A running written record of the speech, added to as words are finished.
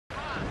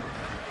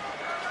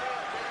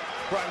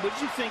Brian, what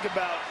did you think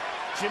about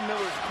Jim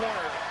Miller's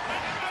corner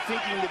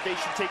thinking that they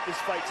should take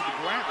this fight to the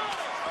ground?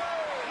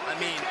 I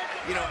mean,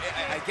 you know,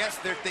 I guess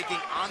they're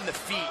thinking on the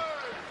feet.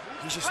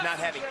 He's just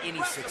not having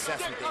any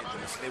success with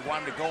Anthony. So they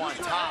want him to go on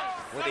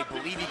top where they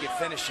believe he can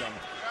finish him.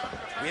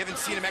 We haven't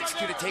seen him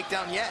execute a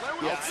takedown yet,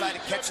 outside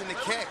of catching the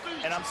kick.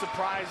 And I'm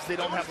surprised they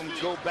don't have him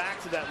go back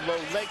to that low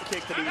leg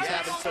kick that he was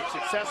having such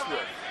success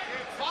with.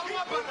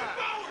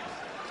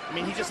 I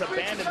mean, he just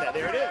abandoned that.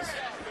 There it is.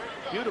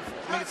 Beautiful.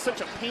 I mean, it's such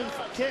a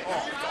painful kick.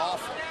 Oh, it's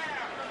awful.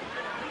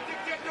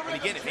 And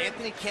again, if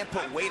Anthony can't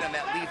put weight on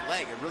that lead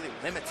leg, it really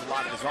limits a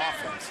lot of his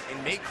offense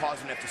and may cause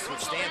him to have to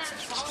switch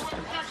stances.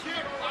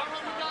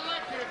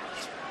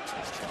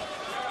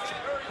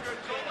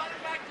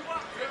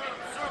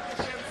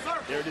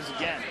 There it is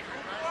again.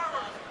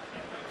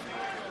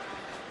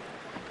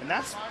 And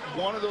that's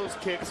one of those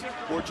kicks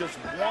where just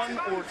one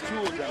or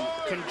two of them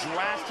can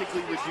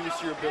drastically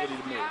reduce your ability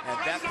to move. And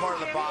that part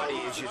of the body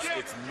is just,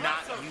 it's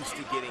not used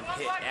to getting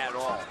hit at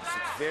all. So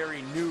it's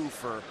very new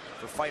for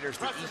fighters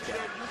to eat that.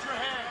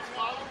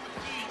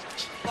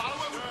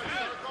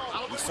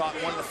 We saw it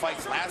in one of the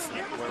fights last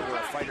night where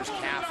a fighter's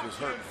calf was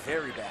hurt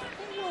very bad.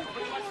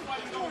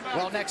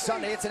 Well, next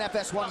Sunday, it's an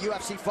FS1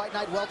 UFC Fight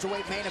Night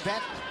welterweight main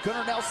event.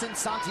 Gunnar Nelson,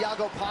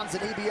 Santiago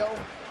Ponzinibbio.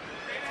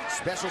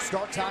 Special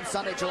start time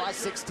Sunday, July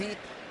 16th,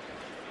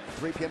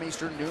 3 p.m.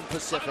 Eastern, noon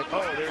Pacific.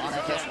 Oh, there it on is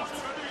FS1.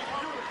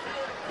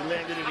 He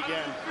landed it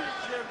again.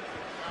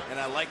 And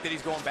I like that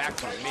he's going back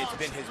to it. I mean, it's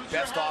been his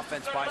best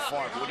offense by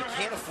far. But what he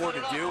can't afford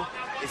to do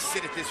is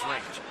sit at this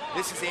range.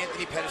 This is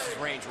Anthony Pettis'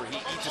 range where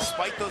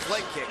despite those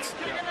leg kicks,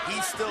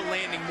 he's still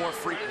landing more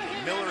frequently.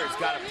 Miller has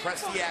got to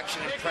press the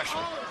action and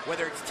pressure.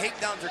 Whether it's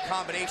takedowns or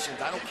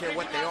combinations, I don't care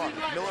what they are. If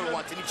Miller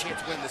wants any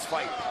chance of winning this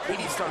fight, he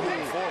needs to start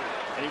moving forward.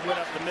 And he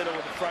went up the middle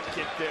with the front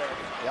kick there.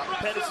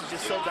 Yep. Pettis is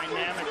just so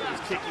dynamic with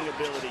his kicking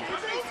ability.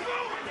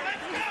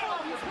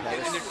 And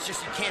it's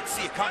just, you can't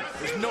see it coming.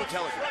 There's no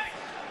telegraph.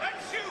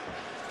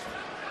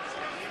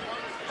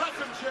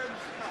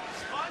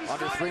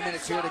 Under 3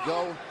 minutes here to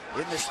go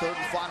in this third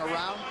and final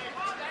round.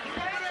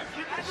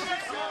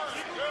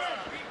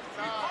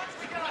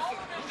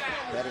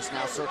 Pettis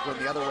now circling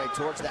the other way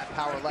towards that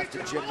power left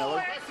of Jim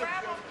Miller.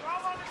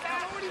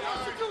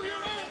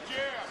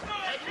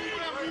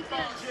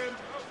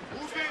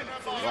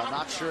 Well,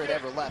 not sure it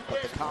ever left,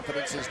 but the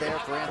confidence is there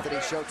for Anthony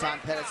Showtime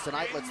Pettis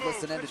tonight. Let's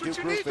listen in to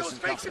Duke Rufus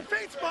and company.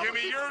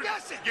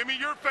 Give me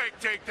your fake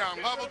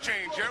takedown. Level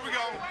change. Here we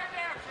go.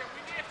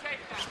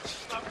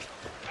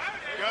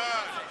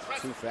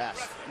 Good. Too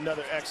fast.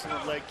 Another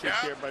excellent leg kick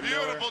there by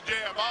Miller. Beautiful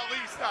jab,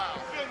 Ali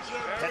style.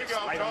 There we Pettis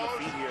go, light on the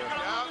feet here.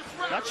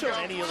 Not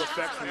showing any ill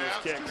effects from those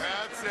kicks.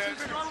 That's it.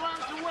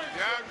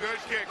 Yeah, good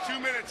kick. 2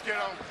 minutes,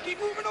 kiddo. Keep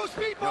moving those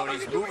feet. No,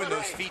 he's moving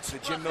those feet so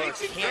Jim Miller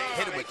can't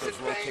hit him with those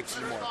low kicks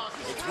anymore.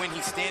 It's when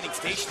he's standing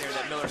stationary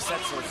that Miller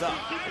sets those up.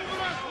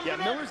 Yeah,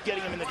 Miller's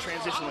getting him in the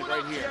transition like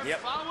right here. Yep.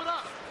 Follow it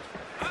up.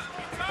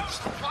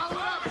 Follow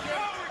it up, Jim.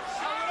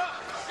 Follow it up.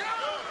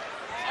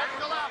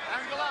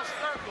 Angle out,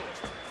 circle.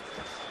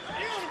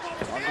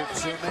 Under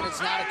 2 minutes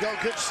now to go.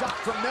 Good shot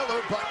from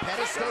Miller, but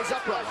Pettis stays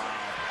upright.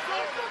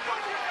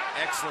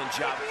 Excellent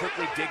job,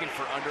 quickly digging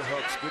for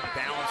underhooks. Good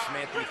balance from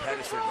Anthony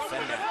Pettis to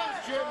defend that.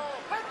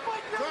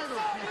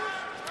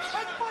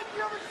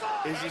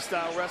 Izzy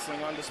style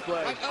wrestling on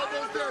display.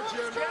 Elbows there,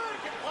 Jim.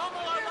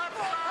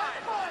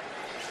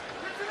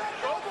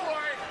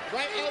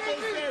 Right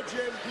elbows there,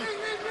 Jim.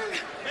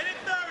 Minute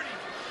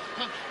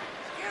 30.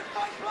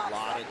 A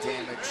lot of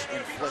damage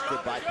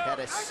inflicted by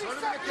Pettis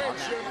on that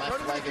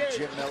left leg of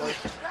Jim Miller.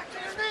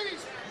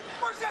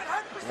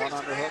 One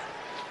underhook,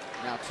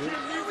 now two.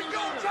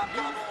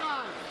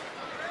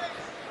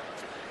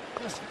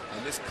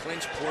 And this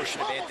clinch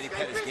portion of Anthony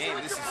Pettis' game,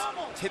 this is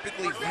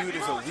typically viewed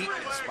as a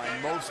weakness by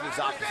most of his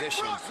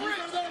opposition. Doing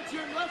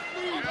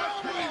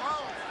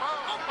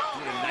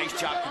a nice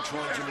job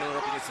controlling Jim Miller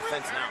up against the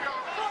fence now.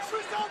 Cross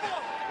wrist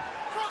elbow.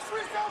 Cross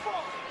wrist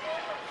elbow.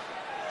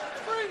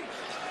 Free.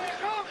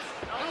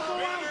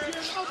 Elbow out,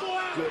 Jim. Elbow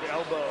out. Good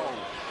elbow.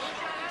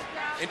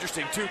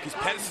 Interesting, too, because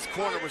Pettis'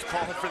 corner was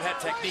calling for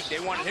that technique. They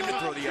wanted him to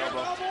throw the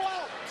elbow.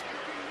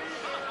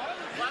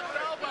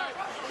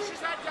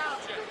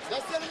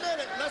 Less than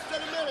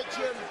a minute,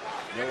 Jim.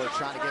 Miller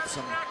trying to get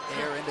some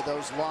air into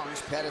those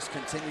lungs. Pettis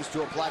continues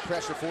to apply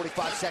pressure.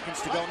 45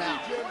 seconds to go now.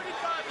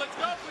 45, let's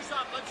go for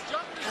some. Let's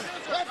jump the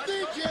scissors. Left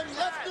knee, Jim.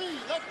 Left knee.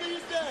 Left knee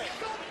is dead.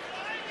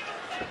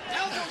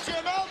 Elbow,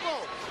 Jim.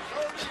 Elbow.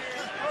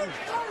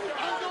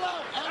 Angle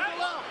out.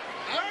 Angle out.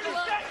 Angle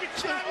out. 30 seconds,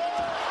 Jim.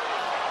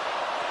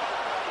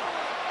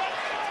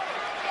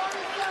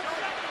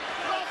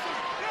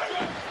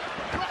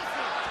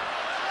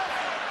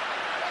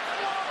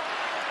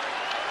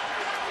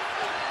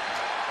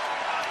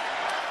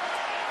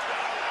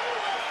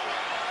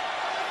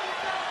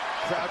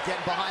 Crowd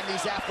getting behind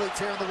these athletes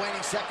here in the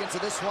waning seconds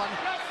of this one.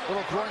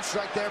 Little groin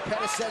strike there.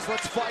 Pettis says,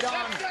 let's fight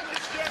on.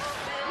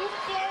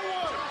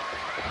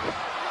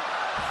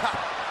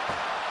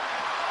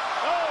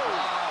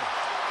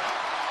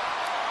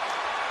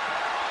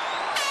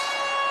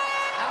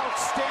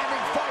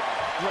 Outstanding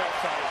fight great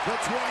fight.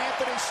 Between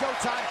Anthony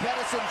Showtime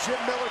Pettis and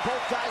Jim Miller, both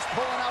guys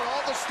pulling out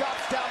all the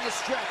stops down the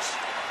stretch.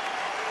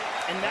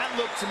 And that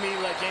looked to me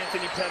like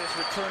Anthony Pettis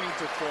returning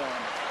to form.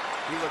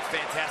 He looked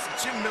fantastic.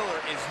 Jim Miller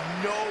is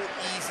no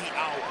easy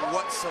out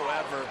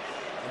whatsoever,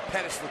 and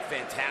Pettis looked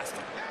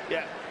fantastic.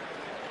 Yeah.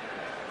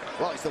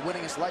 Well, he's the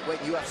winningest lightweight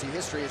in UFC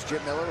history is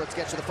Jim Miller. Let's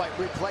get to the fight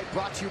replay,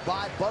 brought to you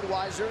by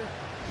Budweiser.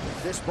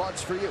 This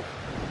Bud's for you.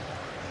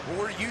 Well,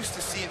 we're used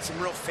to seeing some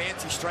real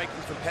fancy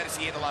striking from Pettis.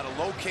 He had a lot of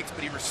low kicks,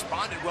 but he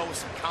responded well with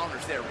some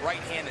counters there.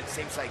 Right-handed,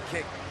 same-side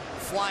kick,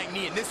 flying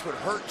knee, and this would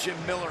hurt Jim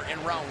Miller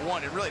in round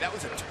one. And really, that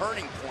was a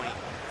turning point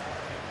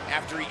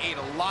after he ate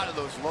a lot of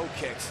those low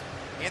kicks.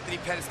 Anthony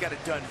Pettis got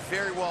it done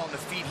very well on the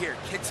feet here.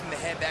 Kicks him in the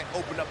head back,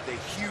 opened up the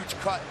huge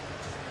cut.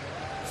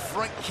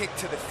 Front kick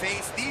to the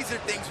face. These are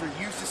things we're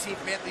used to seeing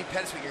from Anthony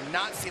Pettis, but you're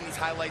not seeing these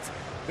highlights.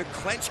 The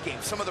clinch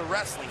game, some of the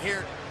wrestling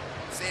here.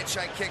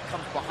 Sandshine kick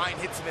comes behind,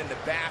 hits him in the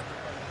back.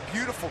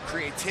 Beautiful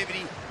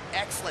creativity,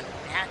 excellent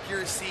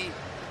accuracy.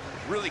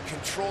 Really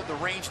controlled the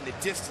range and the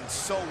distance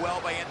so well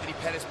by Anthony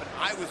Pettis, but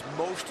I was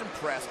most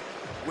impressed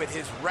with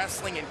his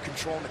wrestling and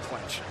controlling the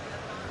clinch.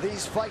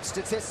 These fight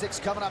statistics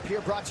coming up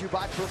here, brought to you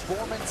by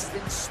Performance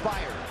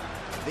Inspired.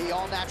 The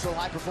all-natural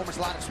high-performance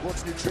line of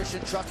sports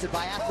nutrition trusted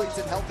by athletes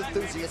and health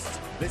enthusiasts.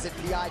 Visit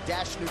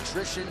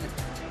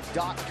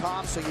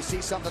pi-nutrition.com. So you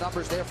see some of the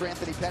numbers there for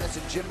Anthony Pettis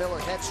and Jim Miller.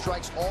 Head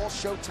strikes, all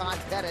Showtime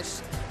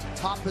Pettis.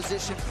 Top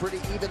position, pretty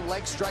even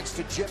leg strikes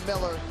to Jim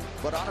Miller.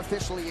 But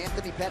unofficially,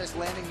 Anthony Pettis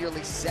landing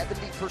nearly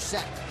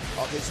 70%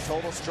 of his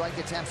total strike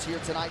attempts here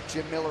tonight.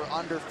 Jim Miller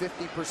under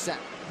 50%.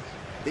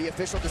 The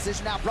official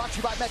decision now brought to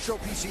you by Metro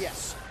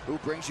PCS, who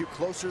brings you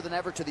closer than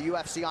ever to the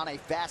UFC on a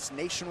fast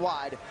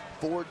nationwide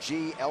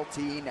 4G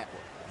LTE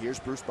network. Here's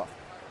Bruce Buffer.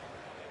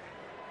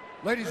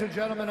 Ladies and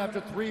gentlemen, after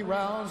 3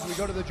 rounds, we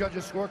go to the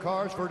judges'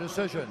 scorecards for a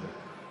decision.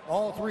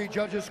 All 3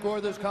 judges score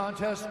this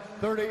contest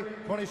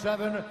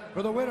 30-27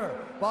 for the winner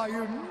by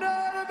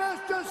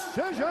unanimous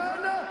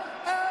decision,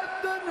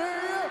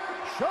 Anthony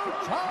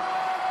Showtime!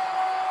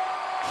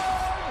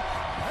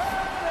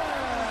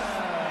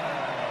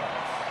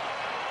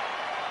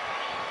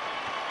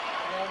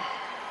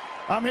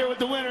 I'm here with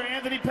the winner,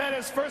 Anthony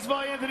Pettis. First of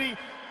all, Anthony,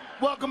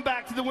 welcome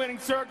back to the winning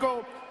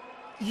circle.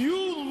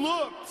 You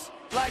looked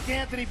like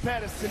Anthony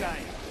Pettis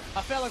tonight.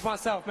 I felt like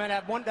myself, man.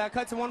 That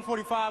cut to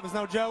 145 was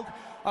no joke.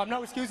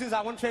 No excuses.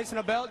 I wasn't chasing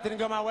a belt. Didn't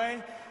go my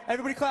way.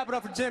 Everybody clap it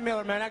up for Jim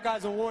Miller, man. That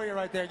guy's a warrior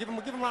right there. Give him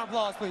a round of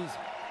applause, please.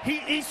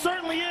 He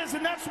certainly is,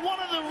 and that's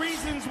one of the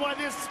reasons why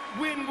this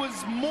win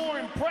was more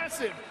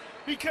impressive,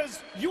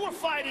 because you were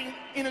fighting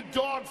in a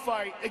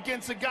dogfight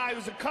against a guy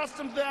who's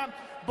accustomed to that,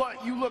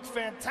 but you looked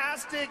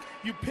fantastic.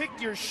 You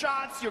picked your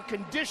shots. Your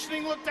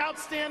conditioning looked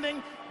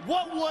outstanding.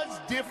 What was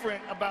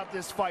different about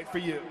this fight for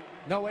you?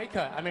 No weight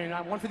cut. I mean,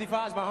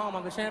 155 is my home.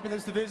 I'm the champion of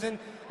this division,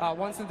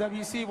 once in the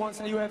WC, once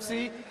in the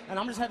UFC, and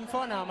I'm just having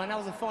fun now, man. That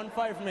was a fun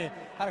fight for me.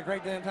 Had a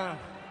great damn time.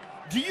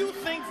 Do you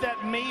think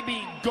that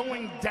maybe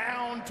going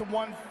down to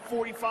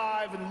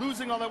 145 and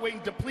losing all that weight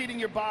and depleting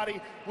your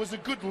body was a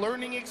good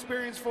learning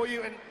experience for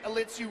you and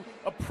lets you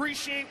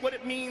appreciate what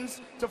it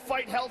means to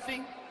fight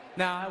healthy?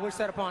 Nah, I wish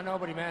that upon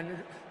nobody,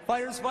 man.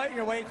 Fighters fight in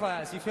your weight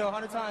class. You feel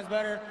 100 times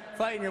better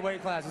fighting your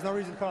weight class. There's no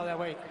reason to call that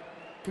weight.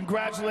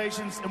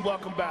 Congratulations and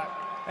welcome back.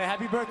 Hey,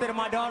 happy birthday to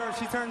my daughter.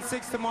 She turns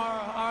 6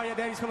 tomorrow. Aria,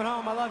 daddy's coming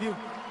home. I love you.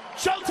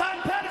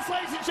 Showtime Pettis,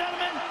 ladies and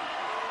gentlemen.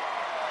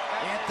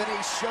 Anthony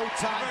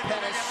Showtime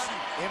Pettis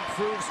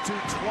improves to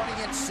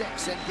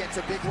 20-6 and gets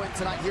a big win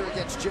tonight here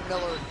against Jim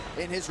Miller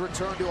in his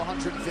return to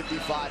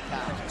 155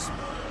 pounds.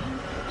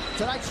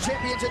 Tonight's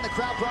champions in the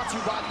crowd brought to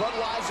you by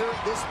Budweiser.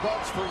 This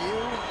Bud's for you.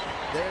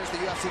 There's the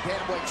UFC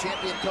Bantamweight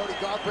champion Cody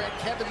Garbrandt,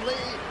 Kevin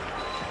Lee.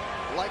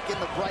 Liking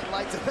the bright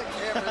lights of the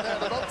camera there.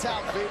 The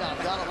Motown phenom,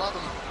 gotta love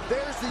him.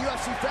 There's the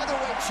UFC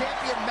featherweight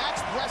champion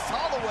Max Bless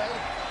Holloway.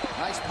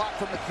 Nice pop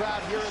from the crowd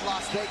here in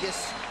Las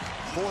Vegas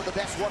for the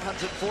best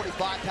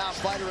 145-pound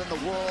fighter in the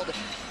world.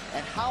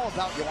 And how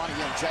about Joanna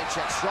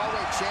Jędrzejczyk,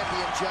 strawweight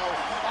champion Joe,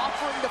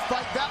 offering to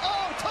fight back.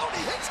 Oh,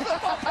 Tony hits them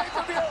on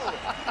pay-per-view.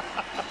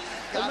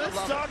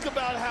 Let's talk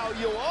about how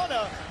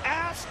Joanna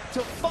asked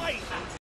to fight